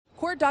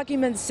Court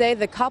documents say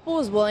the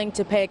couple is willing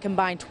to pay a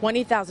combined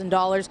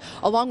 $20,000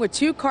 along with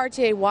 2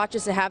 Cartier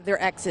watches to have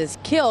their exes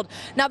killed.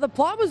 Now, the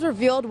plot was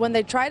revealed when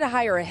they tried to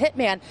hire a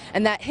hitman,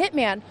 and that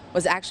hitman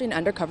was actually an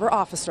undercover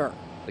officer.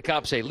 The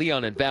cops say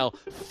Leon and Val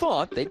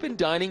thought they'd been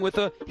dining with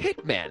a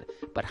hitman,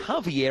 but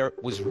Javier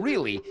was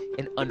really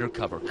an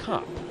undercover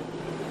cop.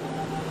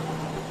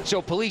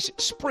 So police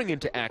spring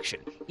into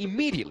action,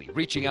 immediately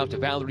reaching out to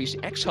Valerie's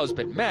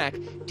ex-husband Mac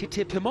to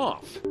tip him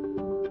off.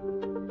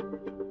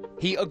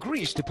 He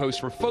agrees to pose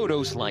for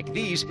photos like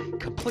these,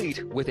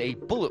 complete with a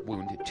bullet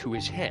wound to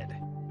his head.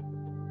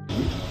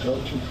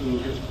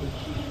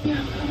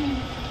 Yeah.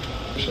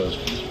 His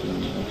husband's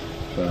been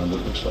found.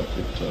 It looks like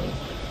it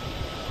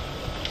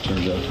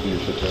turns out to be a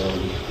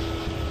fatality.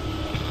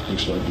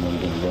 Looks like it might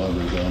have been a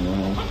robbery gone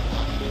wrong.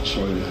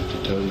 Sorry to have to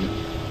tell you.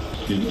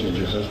 Did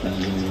your husband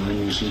have any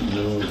enemies you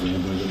know of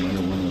anybody that might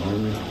have wanted to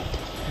harm you?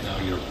 Now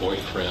your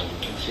boyfriend,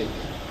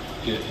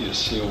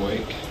 is he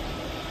awake?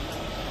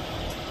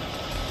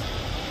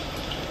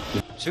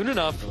 Soon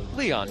enough,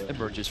 Leon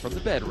emerges from the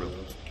bedroom.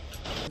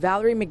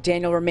 Valerie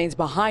McDaniel remains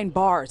behind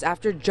bars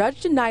after a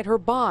judge denied her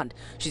bond.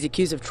 She's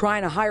accused of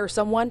trying to hire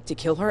someone to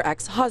kill her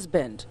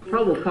ex-husband.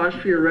 Probable cause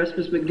for your arrest,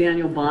 Ms.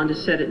 McDaniel. Bond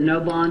is set at no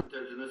bond.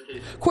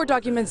 Court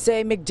documents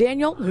say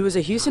McDaniel, who is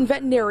a Houston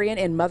veterinarian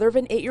and mother of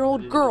an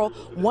 8-year-old girl,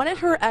 wanted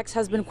her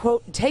ex-husband,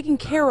 quote, taken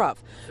care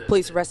of.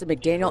 Police arrested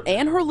McDaniel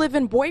and her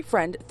live-in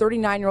boyfriend,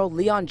 39-year-old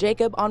Leon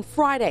Jacob, on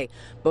Friday.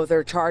 Both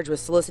are charged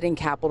with soliciting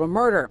capital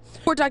murder.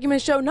 Court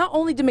documents show not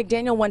only did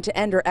McDaniel want to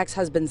end her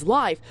ex-husband's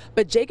life,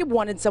 but Jacob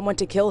wanted someone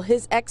to kill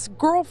his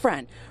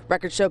ex-girlfriend.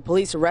 Records show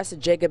police arrested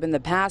Jacob in the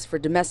past for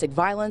domestic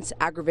violence,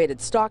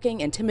 aggravated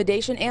stalking,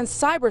 intimidation, and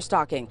cyber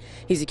stalking.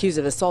 He's accused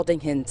of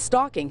assaulting and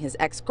stalking his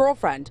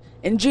ex-girlfriend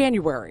in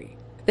January.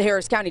 The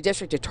Harris County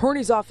District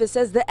Attorney's Office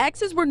says the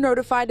exes were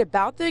notified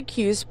about the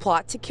accused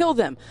plot to kill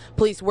them.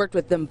 Police worked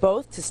with them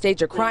both to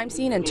stage a crime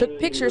scene and took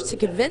pictures to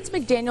convince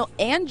McDaniel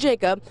and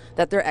Jacob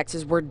that their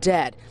exes were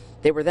dead.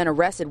 They were then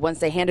arrested once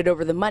they handed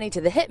over the money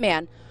to the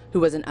hitman, who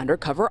was an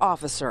undercover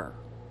officer.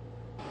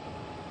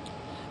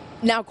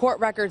 Now, court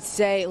records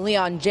say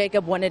Leon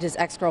Jacob wanted his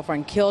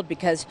ex-girlfriend killed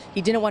because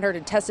he didn't want her to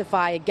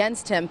testify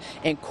against him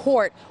in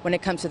court when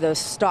it comes to those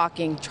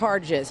stalking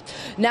charges.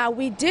 Now,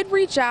 we did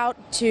reach out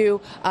to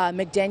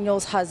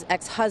McDaniel's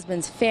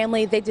ex-husband's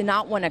family. They did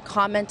not want to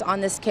comment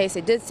on this case.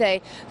 They did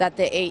say that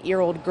the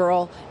 8-year-old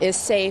girl is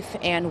safe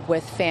and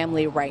with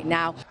family right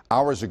now.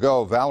 Hours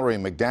ago, Valerie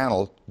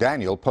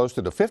McDaniel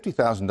posted a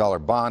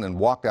 $50,000 bond and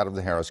walked out of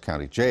the Harris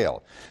County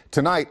Jail.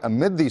 Tonight,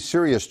 amid these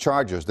serious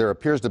charges, there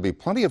appears to be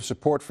plenty of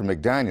support for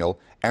McDaniel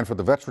and for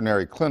the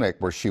veterinary clinic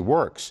where she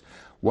works.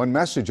 One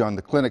message on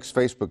the clinic's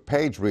Facebook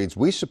page reads,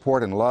 "We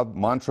support and love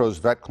Montrose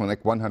Vet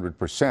Clinic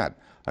 100%.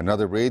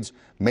 Another reads,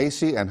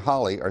 "Macy and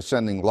Holly are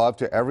sending love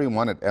to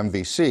everyone at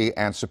MVC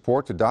and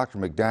support to Dr.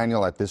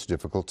 McDaniel at this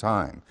difficult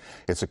time."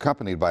 It's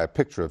accompanied by a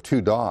picture of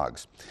 2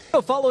 dogs.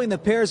 Following the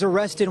pair's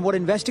arrest in what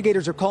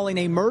investigators are calling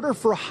a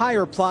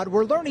murder-for-hire plot,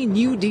 we're learning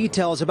new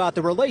details about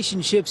the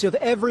relationships of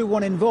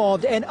everyone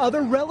involved and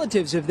other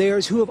relatives of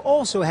theirs who have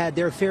also had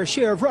their fair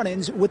share of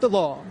run-ins with the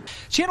law.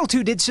 Channel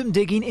 2 did some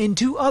digging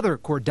into other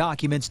court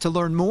documents to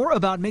learn more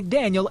about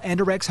McDaniel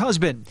and her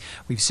ex-husband.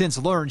 We've since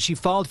learned she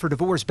filed for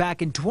divorce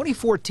back in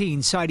 2014,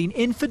 citing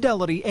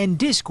infidelity and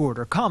discord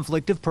or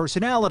conflict of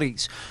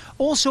personalities.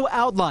 Also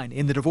outlined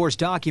in the divorce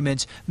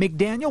documents,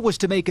 McDaniel was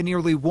to make a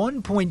nearly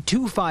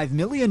 $1.25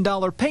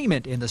 million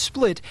payment in the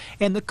split,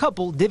 and the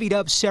couple divvied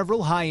up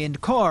several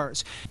high-end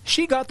cars.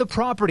 She got the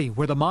property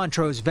where the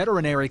Montrose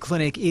Veterinary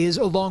Clinic is,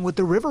 along with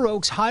the River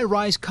Oaks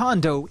high-rise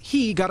condo.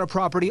 He got a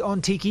property on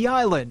Tiki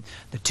Island.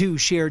 The two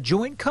share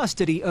joint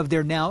custody of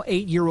their now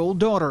 8-year-old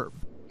daughter.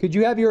 Could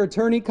you have your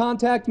attorney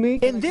contact me?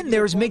 And then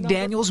there's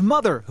McDaniel's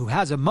mother, who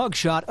has a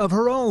mugshot of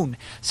her own.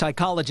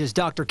 Psychologist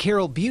Dr.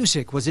 Valerie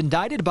Busick was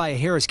indicted by a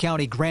Harris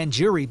County grand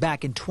jury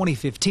back in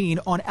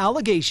 2015 on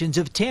allegations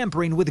of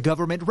tampering with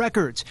government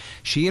records.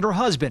 She and her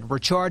husband were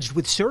charged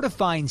with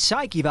certifying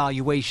psych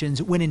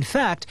evaluations when, in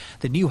fact,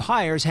 the new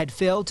hires had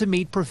failed to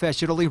meet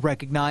professionally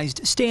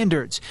recognized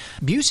standards.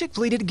 Busick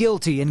pleaded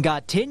guilty and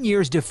got 10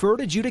 years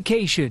deferred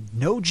adjudication,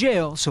 no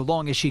jail so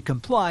long as she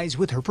complies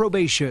with her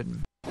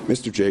probation.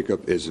 Mr.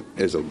 Jacob is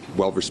a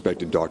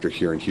well-respected doctor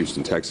here in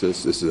Houston,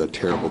 Texas. This is a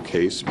terrible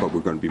case, but we're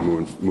going to be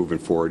moving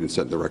forward and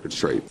setting the record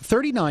straight.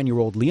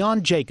 39-year-old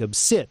Leon Jacob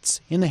sits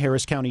in the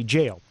Harris County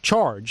Jail,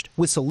 charged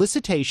with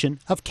solicitation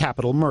of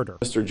capital murder.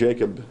 Mr.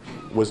 Jacob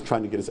was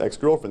trying to get his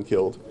ex-girlfriend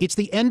killed. It's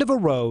the end of a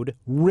road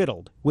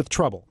riddled with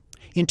trouble.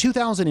 In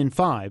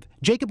 2005,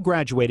 Jacob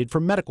graduated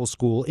from medical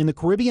school in the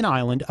Caribbean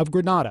island of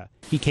Grenada.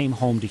 He came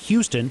home to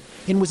Houston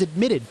and was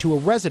admitted to a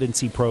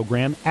residency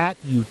program at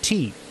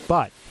UT,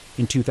 but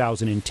in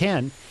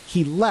 2010,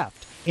 he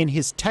left and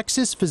his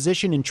Texas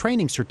Physician in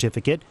Training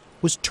certificate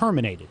was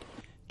terminated.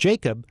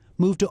 Jacob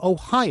moved to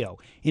Ohio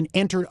and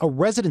entered a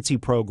residency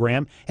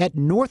program at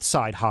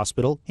Northside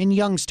Hospital in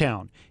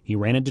Youngstown. He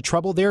ran into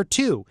trouble there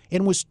too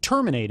and was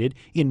terminated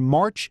in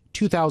March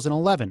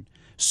 2011.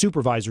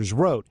 Supervisors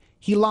wrote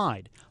he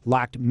lied,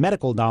 lacked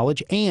medical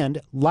knowledge,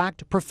 and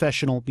lacked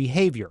professional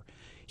behavior.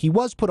 He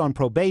was put on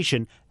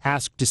probation,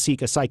 asked to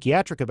seek a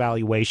psychiatric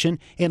evaluation,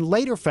 and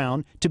later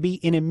found to be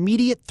an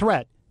immediate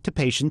threat to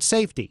patient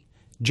safety.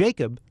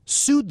 Jacob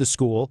sued the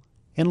school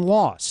and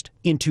lost.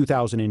 In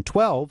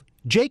 2012,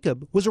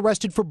 Jacob was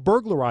arrested for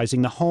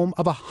burglarizing the home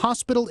of a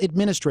hospital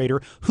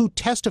administrator who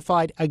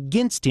testified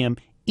against him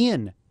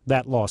in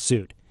that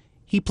lawsuit.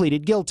 He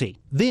pleaded guilty.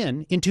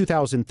 Then, in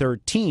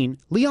 2013,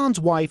 Leon's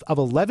wife of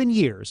 11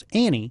 years,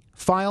 Annie,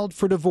 filed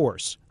for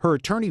divorce. Her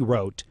attorney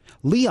wrote,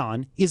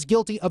 "Leon is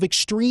guilty of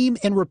extreme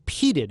and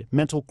repeated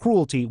mental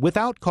cruelty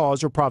without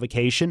cause or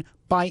provocation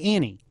by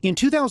Annie." In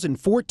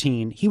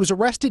 2014, he was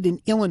arrested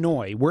in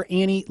Illinois, where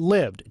Annie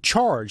lived,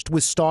 charged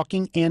with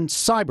stalking and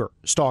cyber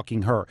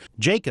stalking her.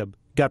 Jacob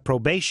got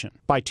probation.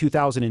 By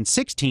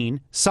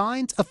 2016,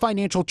 signs of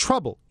financial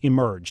trouble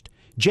emerged.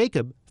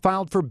 Jacob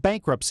filed for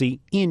bankruptcy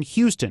in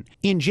Houston.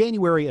 In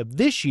January of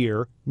this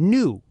year,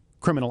 new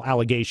criminal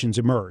allegations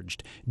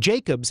emerged.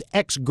 Jacob's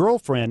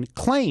ex-girlfriend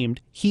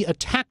claimed he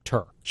attacked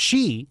her.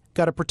 She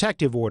got a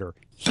protective order.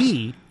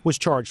 He was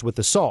charged with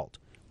assault.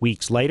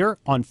 Weeks later,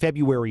 on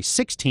February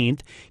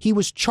 16th, he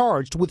was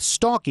charged with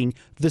stalking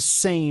the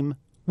same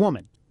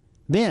woman.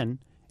 Then,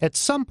 at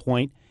some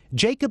point,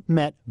 Jacob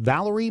met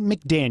Valerie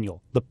McDaniel,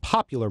 the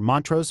popular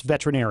Montrose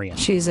veterinarian.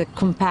 She's a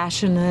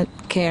compassionate,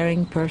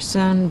 caring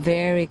person,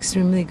 very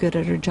extremely good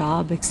at her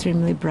job,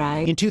 extremely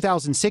bright. In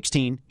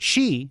 2016,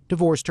 she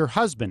divorced her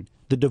husband.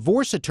 The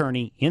divorce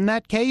attorney in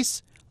that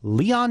case,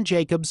 Leon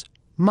Jacob's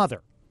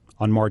mother.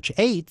 On March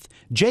 8th,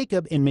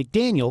 Jacob and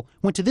McDaniel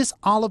went to this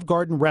Olive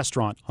Garden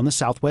restaurant on the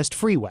Southwest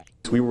Freeway.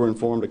 We were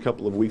informed a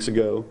couple of weeks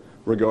ago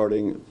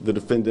regarding the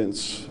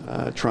defendants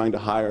trying to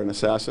hire an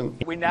assassin.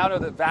 We now know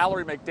that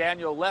Valerie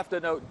McDaniel left a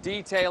note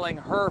detailing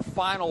her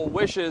final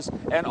wishes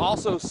and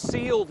also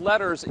sealed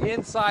letters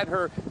inside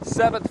her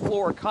 7th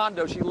floor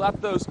condo. She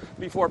left those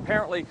before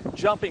apparently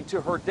jumping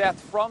to her death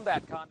from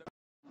that condo.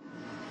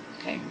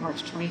 Okay,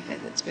 March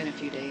 25th, it's been a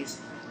few days.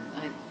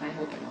 I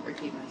hope I don't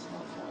repeat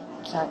myself.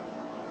 Chad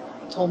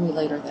told me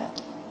later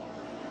that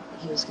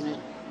he was going to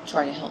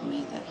try to help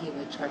me, that he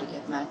would try to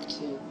get Mac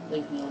to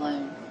leave me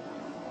alone.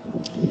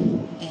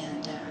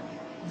 And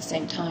at the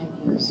same time,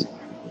 he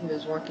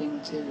was working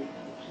to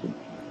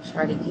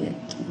try to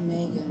get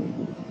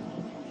Megan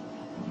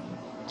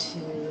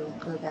to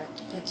go back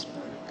to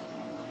Pittsburgh.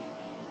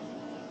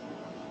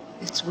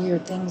 It's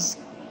weird, things,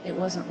 it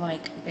wasn't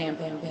like bam,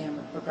 bam, bam,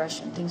 a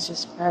progression. Things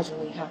just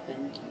gradually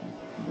happened.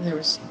 And there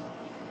was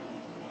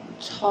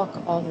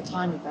talk all the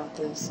time about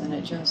this, and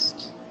it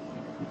just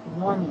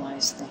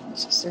normalized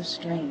things. It's so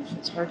strange,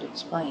 it's hard to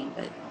explain,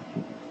 but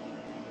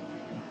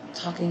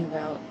talking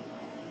about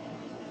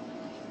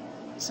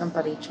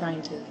somebody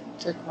trying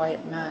to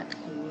quiet Mac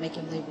and make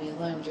him leave me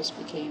alone just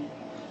became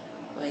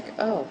like,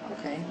 oh,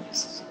 okay,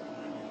 it's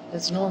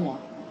normal.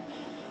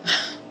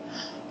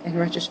 In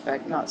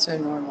retrospect, not so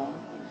normal.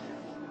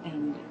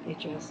 And it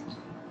just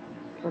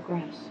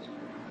progressed.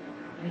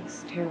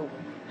 It's terrible.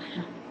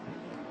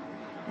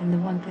 And the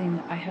one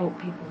thing I hope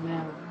people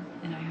know,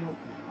 and I hope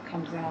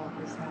comes out,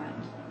 is that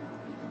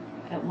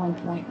at one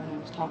point when I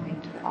was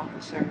talking to the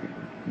officer,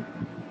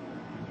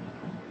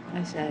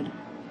 I said,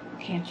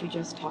 can't you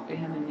just talk to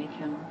him and make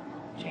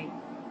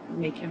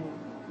him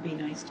be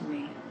nice to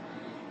me?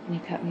 And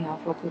he cut me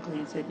off real quickly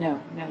and said, no.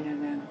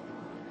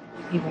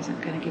 He wasn't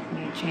going to give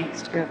me a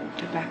chance to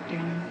back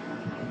down.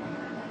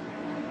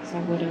 So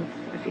I would have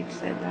if he'd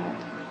said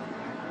that.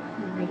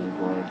 I really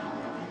would.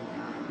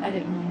 I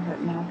didn't want to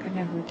hurt Malk. I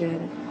never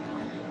did.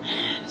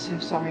 I'm so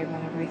sorry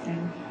about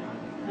everything.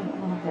 I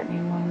don't want to hurt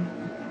anyone.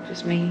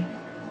 Just me.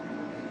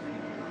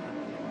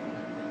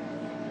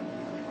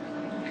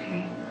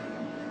 Okay.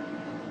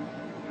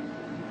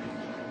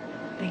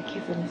 Thank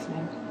you for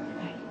listening.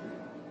 Bye.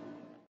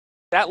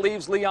 That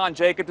leaves Leon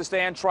Jacob to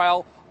stand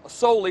trial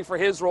solely for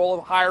his role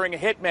of hiring a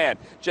hitman.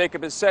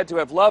 Jacob is said to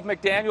have loved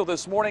McDaniel.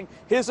 This morning,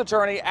 his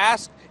attorney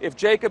asked if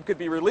Jacob could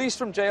be released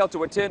from jail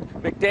to attend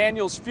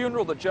McDaniel's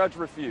funeral. The judge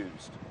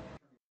refused.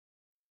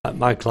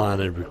 My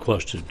client had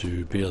requested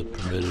to be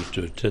permitted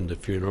to attend the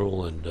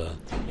funeral, and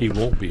he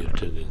won't be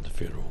attending the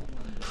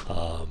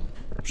funeral,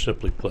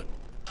 simply put.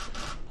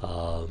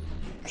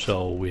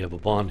 So we have a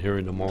bond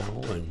hearing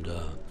tomorrow and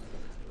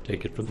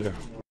take it from there.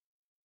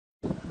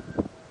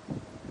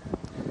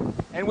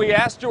 And we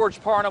asked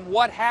George Parnham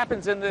what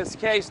happens in this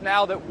case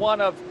now that one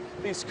of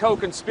these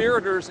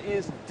co-conspirators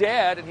is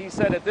dead, and he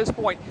said at this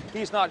point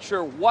he's not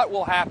sure what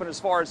will happen as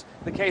far as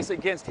the case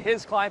against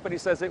his client, but he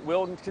says it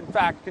will in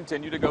fact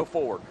continue to go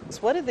forward.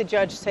 So what did the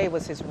judge say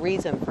was his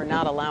reason for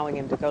not allowing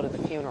him to go to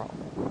the funeral?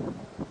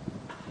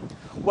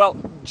 Well,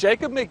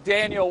 Jacob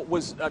McDaniel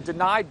was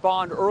denied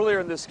bond earlier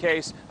in this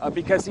case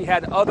because he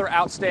had other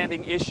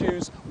outstanding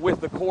issues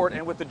with the court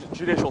and with the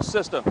judicial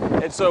system.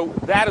 And so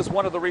that is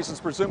one of the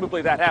reasons,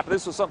 presumably, that happened.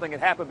 This was something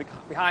that happened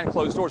behind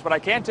closed doors. But I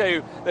can tell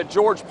you that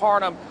George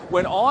Parnham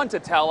went on to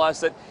tell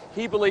us that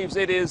he believes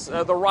it is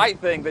the right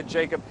thing that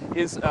Jacob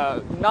is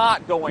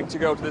not going to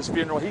go to this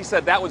funeral. He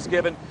said that was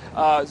given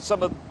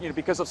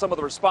because of some of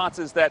the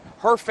responses that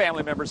her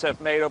family members have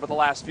made over the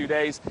last few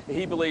days.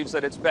 He believes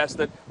that it's best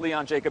that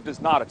Leon Jacob does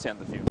not attend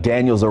the funeral.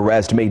 Daniel's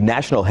arrest made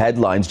national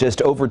headlines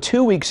just over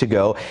 2 weeks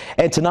ago,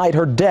 and tonight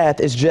her death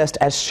is just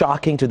as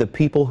shocking to the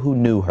people who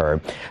knew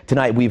her.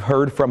 Tonight we've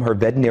heard from her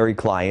veterinary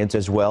clients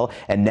as well,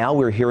 and now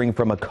we're hearing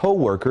from a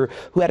co-worker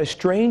who had a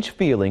strange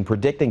feeling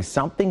predicting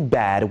something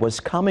bad was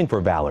coming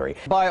for Valerie.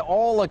 By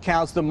all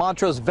accounts, the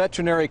Montrose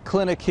veterinary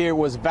clinic here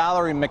was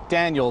Valerie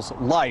McDaniel's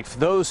life.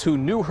 Those who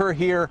knew her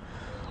here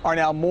are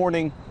now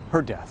mourning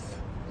her death.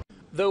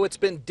 Though it's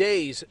been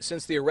days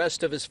since the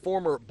arrest of his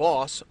former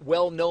boss,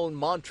 well-known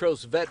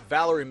Montrose vet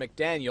Valerie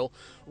McDaniel,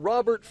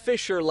 Robert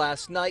Fisher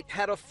last night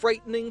had a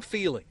frightening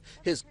feeling.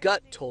 His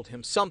gut told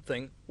him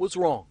something was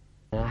wrong.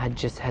 I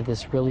just had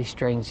this really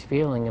strange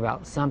feeling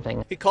about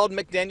something. He called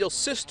McDaniel's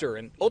sister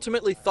and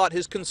ultimately thought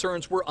his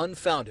concerns were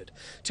unfounded,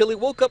 till he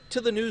woke up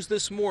to the news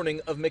this morning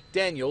of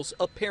McDaniel's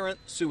apparent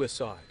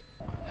suicide.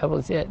 That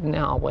was it.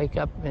 Now I wake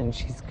up and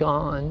she's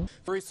gone.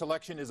 Jury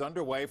selection is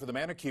underway for the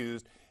man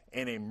accused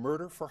in a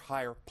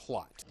murder-for-hire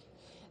plot.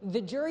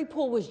 The jury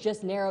pool was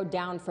just narrowed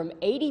down from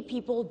 80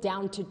 people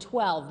down to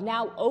 12.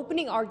 Now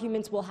opening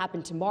arguments will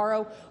happen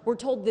tomorrow. We're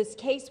told this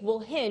case will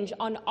hinge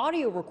on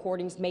audio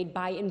recordings made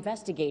by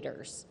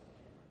investigators.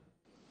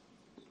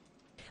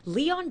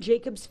 Leon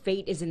Jacob's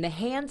fate is in the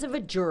hands of a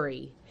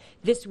jury.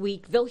 This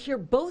week, they'll hear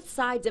both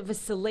sides of a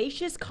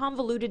salacious,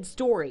 convoluted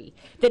story,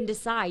 then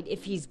decide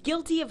if he's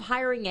guilty of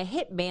hiring a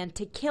hitman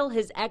to kill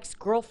his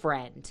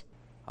ex-girlfriend.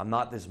 I'm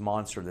not this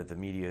monster that the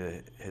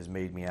media has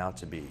made me out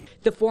to be.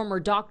 The former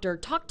doctor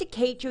talked to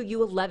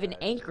KHOU 11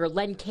 anchor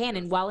Len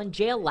Cannon while in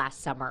jail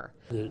last summer.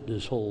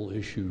 This whole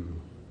issue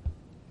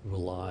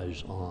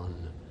relies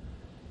on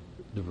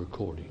the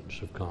recordings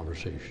of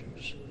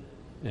conversations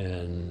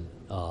and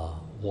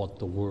what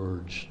the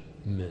words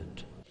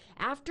meant.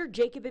 After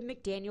Jacob and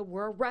McDaniel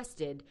were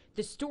arrested,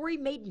 the story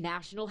made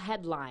national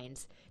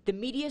headlines. The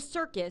media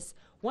circus,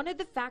 one of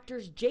the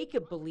factors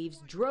Jacob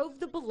believes drove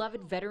the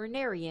beloved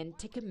veterinarian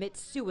to commit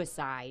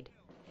suicide.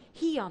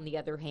 He, on the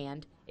other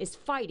hand, is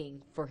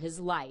fighting for his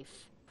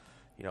life.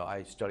 You know,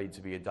 I studied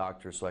to be a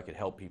doctor so I could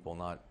help people,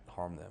 not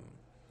harm them.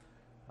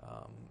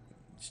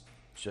 It's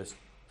just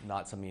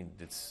not something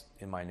that's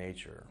in my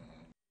nature.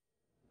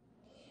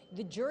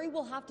 The jury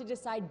will have to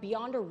decide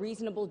beyond a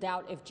reasonable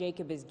doubt if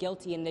Jacob is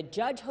guilty, and the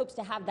judge hopes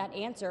to have that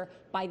answer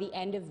by the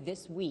end of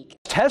this week.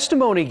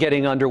 Testimony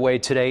getting underway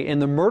today in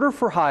the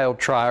murder-for-hire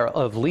trial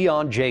of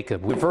Leon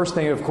Jacob. The first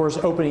thing, of course,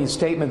 opening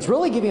statements,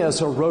 really giving us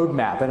a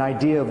roadmap, an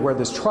idea of where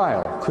this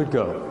trial could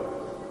go.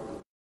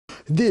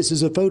 This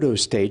is a photo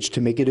staged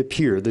to make it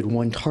appear that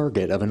one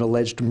target of an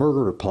alleged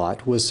murder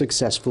plot was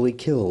successfully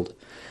killed.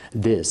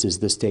 This is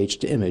the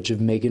staged image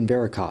of Megan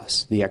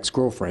Veracas, the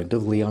ex-girlfriend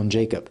of Leon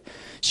Jacob.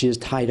 She is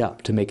tied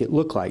up to make it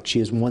look like she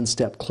is one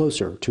step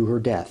closer to her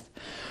death.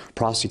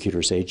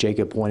 Prosecutors say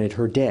Jacob wanted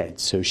her dead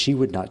so she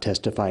would not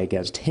testify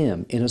against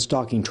him in a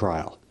stalking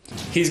trial.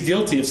 He's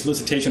guilty of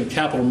solicitation of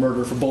capital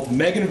murder for both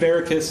Megan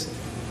Veracas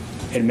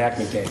and Mac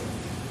McDaniel.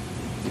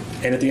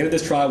 And at the end of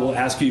this trial, we'll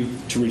ask you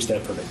to reach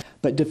that verdict.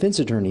 But defense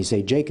attorneys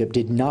say Jacob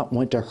did not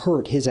want to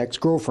hurt his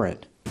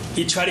ex-girlfriend.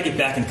 He tried to get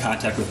back in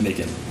contact with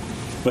Megan,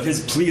 but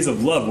his pleas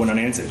of love went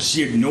unanswered.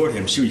 She ignored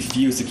him. She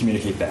refused to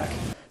communicate back.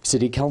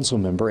 City Council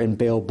member and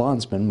bail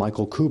bondsman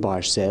Michael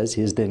Kubash says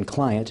his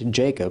then-client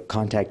Jacob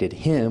contacted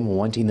him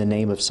wanting the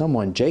name of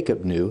someone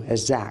Jacob knew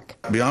as Zach.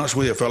 To be honest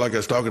with you, I felt like I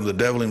was talking to the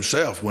devil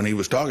himself when he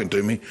was talking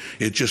to me.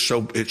 He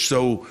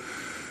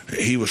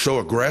was so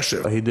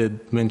aggressive. He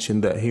did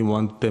mention that he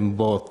wanted them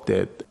both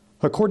dead.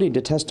 According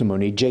to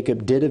testimony,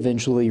 Jacob did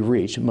eventually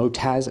reach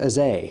Motaz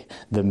Azeh,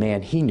 the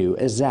man he knew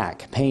as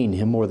Zach, paying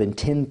him more than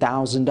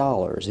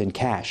 $10,000 in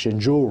cash and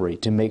jewelry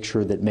to make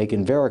sure that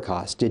Megan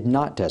Veracas did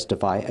not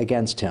testify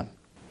against him.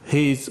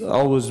 He's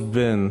always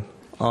been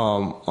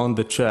on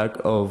the track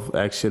of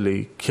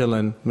actually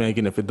killing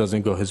Megan if it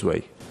doesn't go his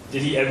way.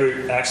 Did he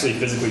ever actually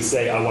physically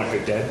say, I want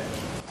her dead?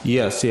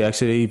 Yes, he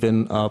actually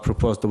even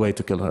proposed a way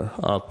to kill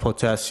her,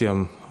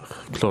 potassium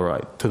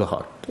chloride to the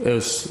heart. It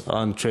was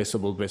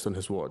untraceable based on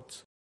his words.